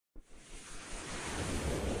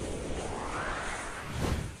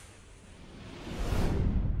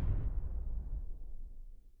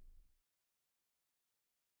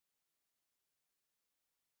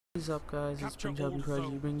What is up, guys? It's Capture all PunjabiProdigy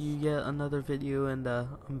zones. bringing you yet another video, and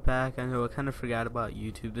I'm back. I know I kind of forgot about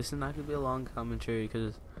YouTube. This is not gonna be a long commentary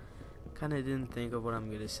because I kind of didn't think of what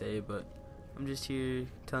I'm gonna say, but I'm just here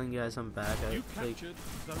telling you guys I'm back. Let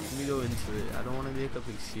me go into it. I don't want to make up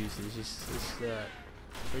excuses. It's that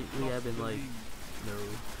lately I've been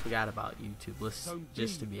forgot about YouTube.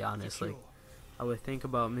 Just to be honest, I would think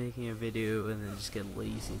about making a video and then just get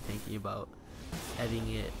lazy thinking about editing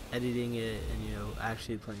it, and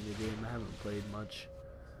actually playing the game. I haven't played much.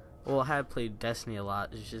 Well, I have played Destiny a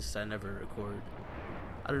lot. It's just I never record.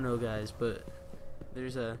 I don't know, guys, but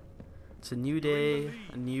it's a new day,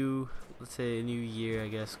 let's say a new year, I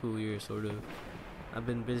guess, school year sort of. I've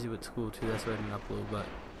been busy with school too, that's why I didn't upload, but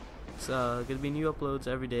it's gonna be new uploads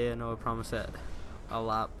every day. I know I promised that a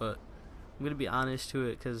lot, but I'm gonna be honest to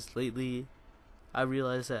it because lately I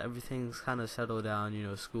realized that everything's kind of settled down,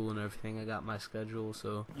 school and everything. I got my schedule,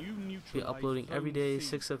 so I'll be uploading every day,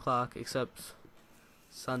 6 o'clock, except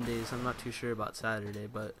Sundays. I'm not too sure about Saturday,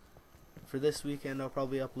 but for this weekend I'll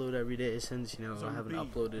probably upload every day since, I haven't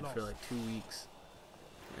uploaded for like 2 weeks.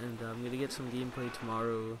 And I'm gonna get some gameplay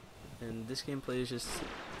tomorrow, and this gameplay is just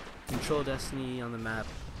control Destiny on the map.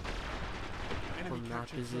 What map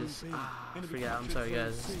is this? I forgot. I'm sorry,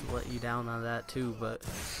 guys, to let you down on that too, but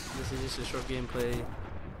this is just a short gameplay,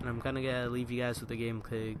 and I'm kind of gonna leave you guys with the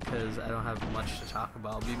gameplay because I don't have much to talk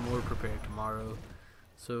about. I'll be more prepared tomorrow.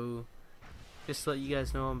 So just to let you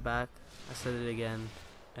guys know I'm back. I said it again,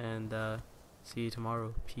 and see you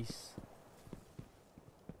tomorrow. Peace.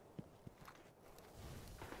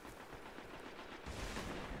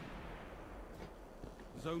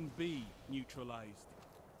 Zone B neutralized.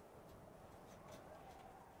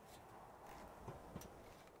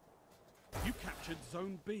 You captured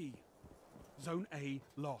Zone B. Zone A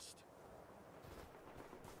lost.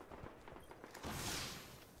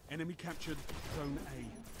 Enemy captured Zone A.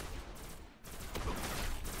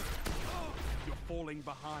 You're falling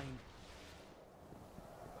behind.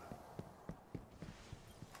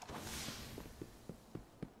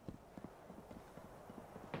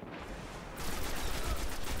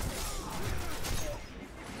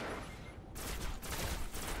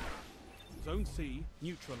 Zone C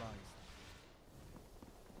neutralized.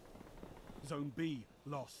 Zone B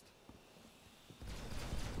lost.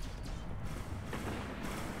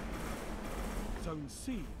 Zone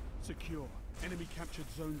C secure. Enemy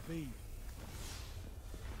captured Zone B.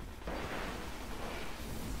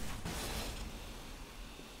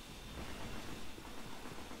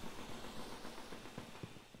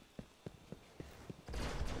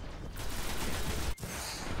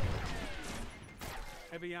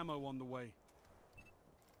 Heavy ammo on the way.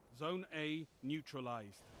 Zone A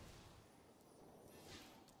neutralized.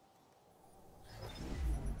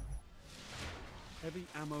 Heavy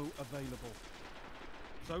ammo available.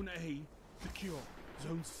 Zone A secure.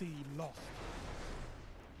 Zone C lost.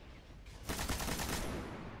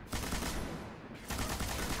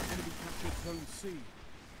 Enemy captured Zone C.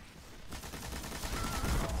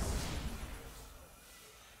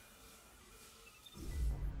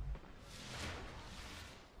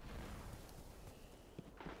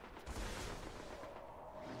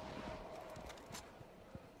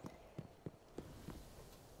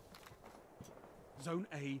 Zone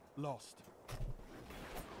A lost.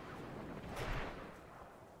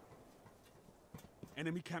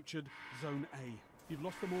 Enemy captured Zone A. You've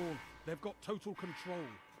lost them all. They've got total control.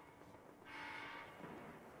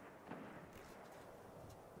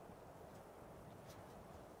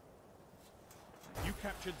 You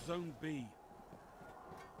captured Zone B.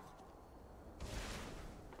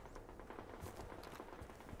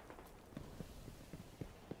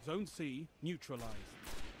 Zone C neutralized.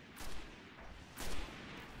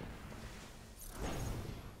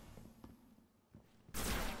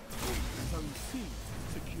 Zone C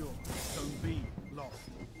secure. Zone B lost.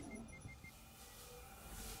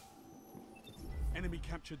 Enemy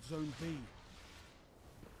captured Zone B.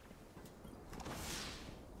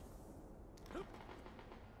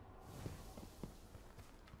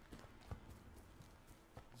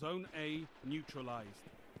 Zone A neutralized.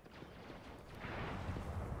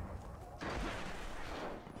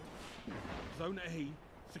 Zone A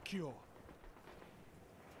secure.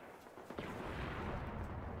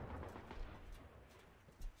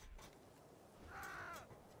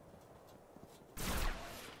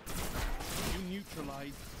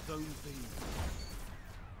 Neutralize Zone B.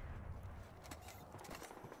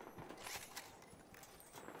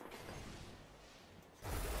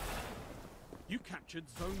 You captured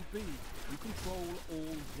Zone B. You control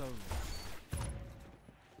all zones.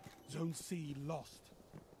 Zone C lost.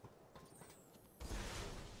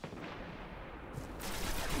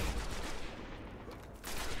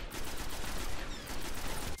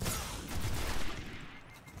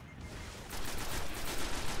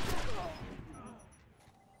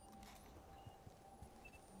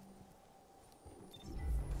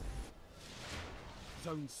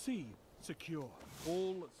 Zone C secure.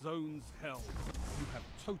 All zones held. You have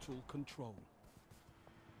total control.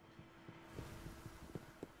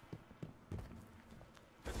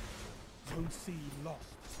 Zone C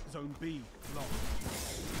lost. Zone B lost.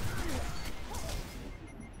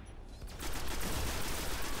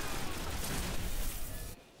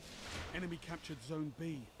 Enemy captured Zone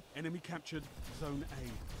B. Enemy captured Zone A.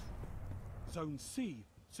 Zone C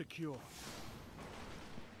secure.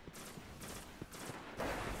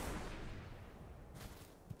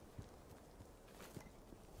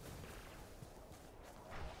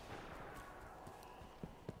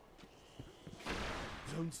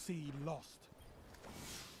 Zone C lost.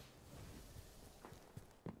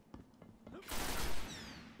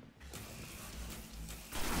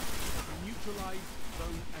 Neutralize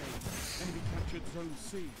Zone A. Enemy captured Zone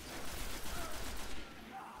C.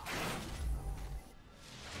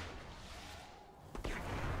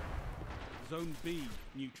 Zone B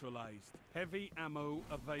neutralized. Heavy ammo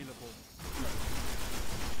available.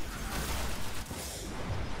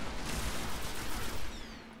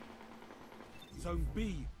 Zone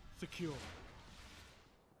B secure.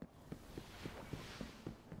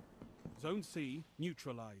 Zone C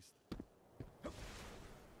neutralized.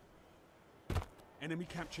 Enemy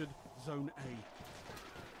captured Zone A.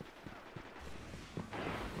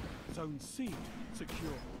 Zone C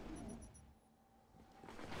secure.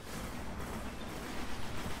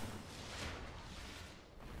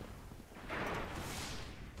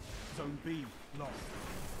 Zone B lost.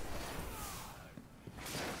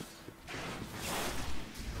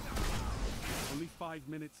 Only 5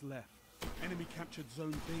 minutes left. Enemy captured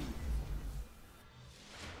Zone B.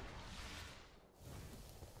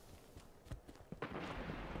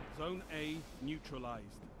 Zone A neutralized.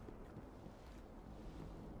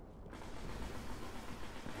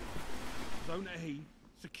 Zone A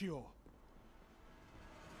secure.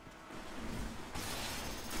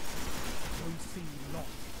 Zone C lost.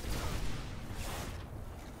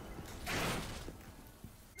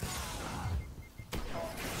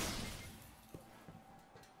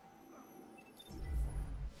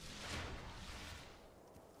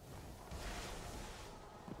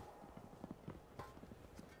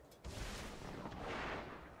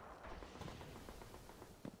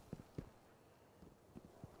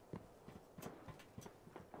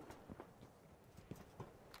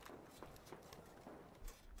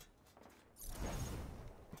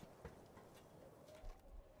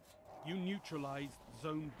 You neutralized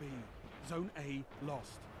Zone B. Zone A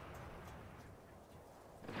lost.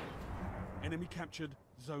 Enemy captured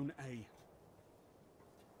Zone A.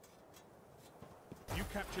 You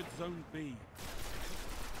captured Zone B.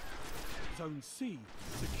 Zone C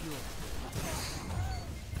secure.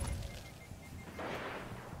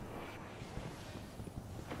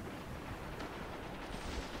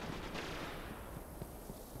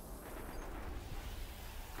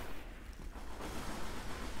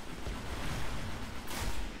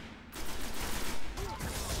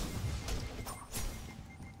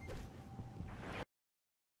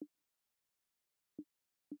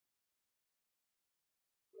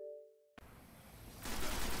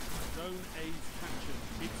 Zone A's captured.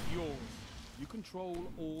 It's yours. You control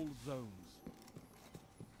all zones.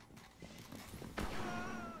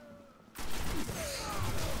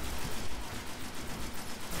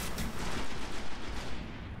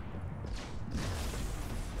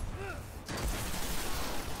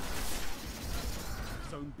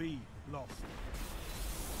 Zone B lost.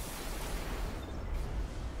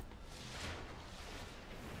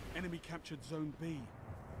 Enemy captured Zone B.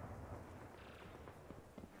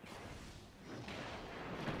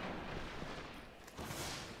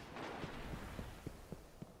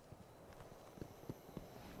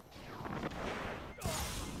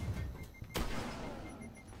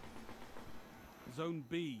 Zone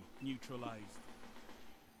B neutralized.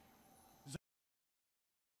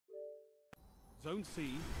 Zone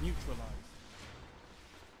C neutralized.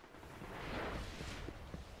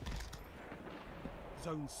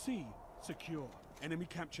 Zone C secure. Enemy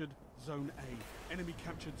captured Zone A. Enemy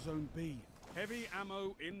captured Zone B. Heavy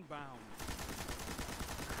ammo inbound.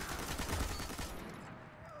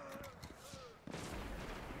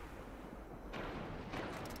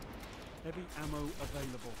 Heavy ammo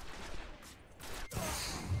available.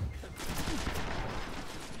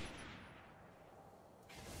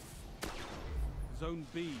 Zone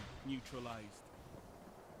B neutralized.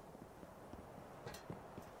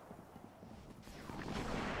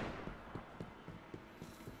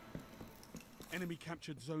 Enemy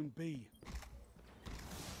captured Zone B.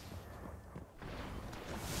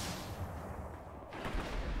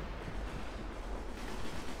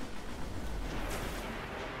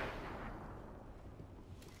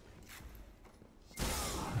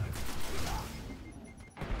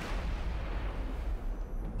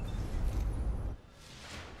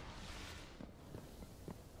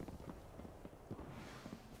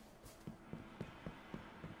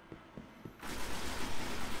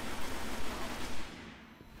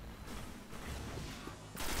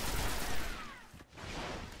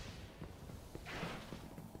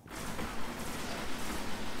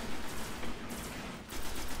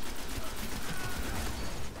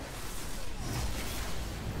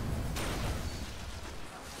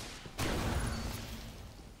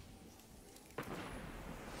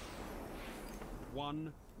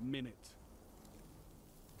 1 minute.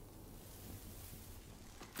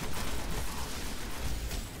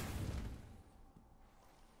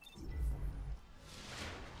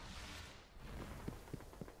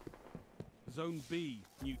 Zone B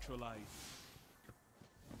neutralized.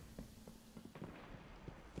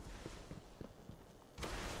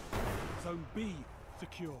 Zone B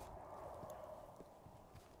secure.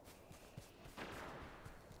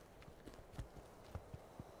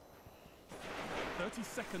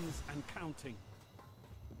 Seconds and counting.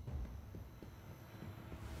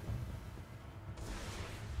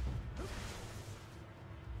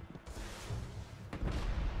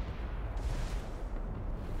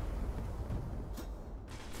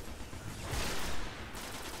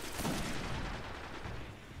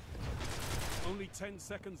 Only 10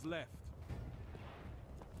 seconds left.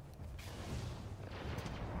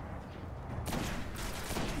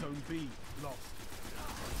 Zone B lost.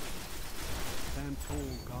 Stand tall,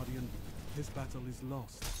 Guardian. This battle is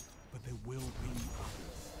lost, but there will be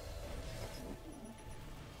others.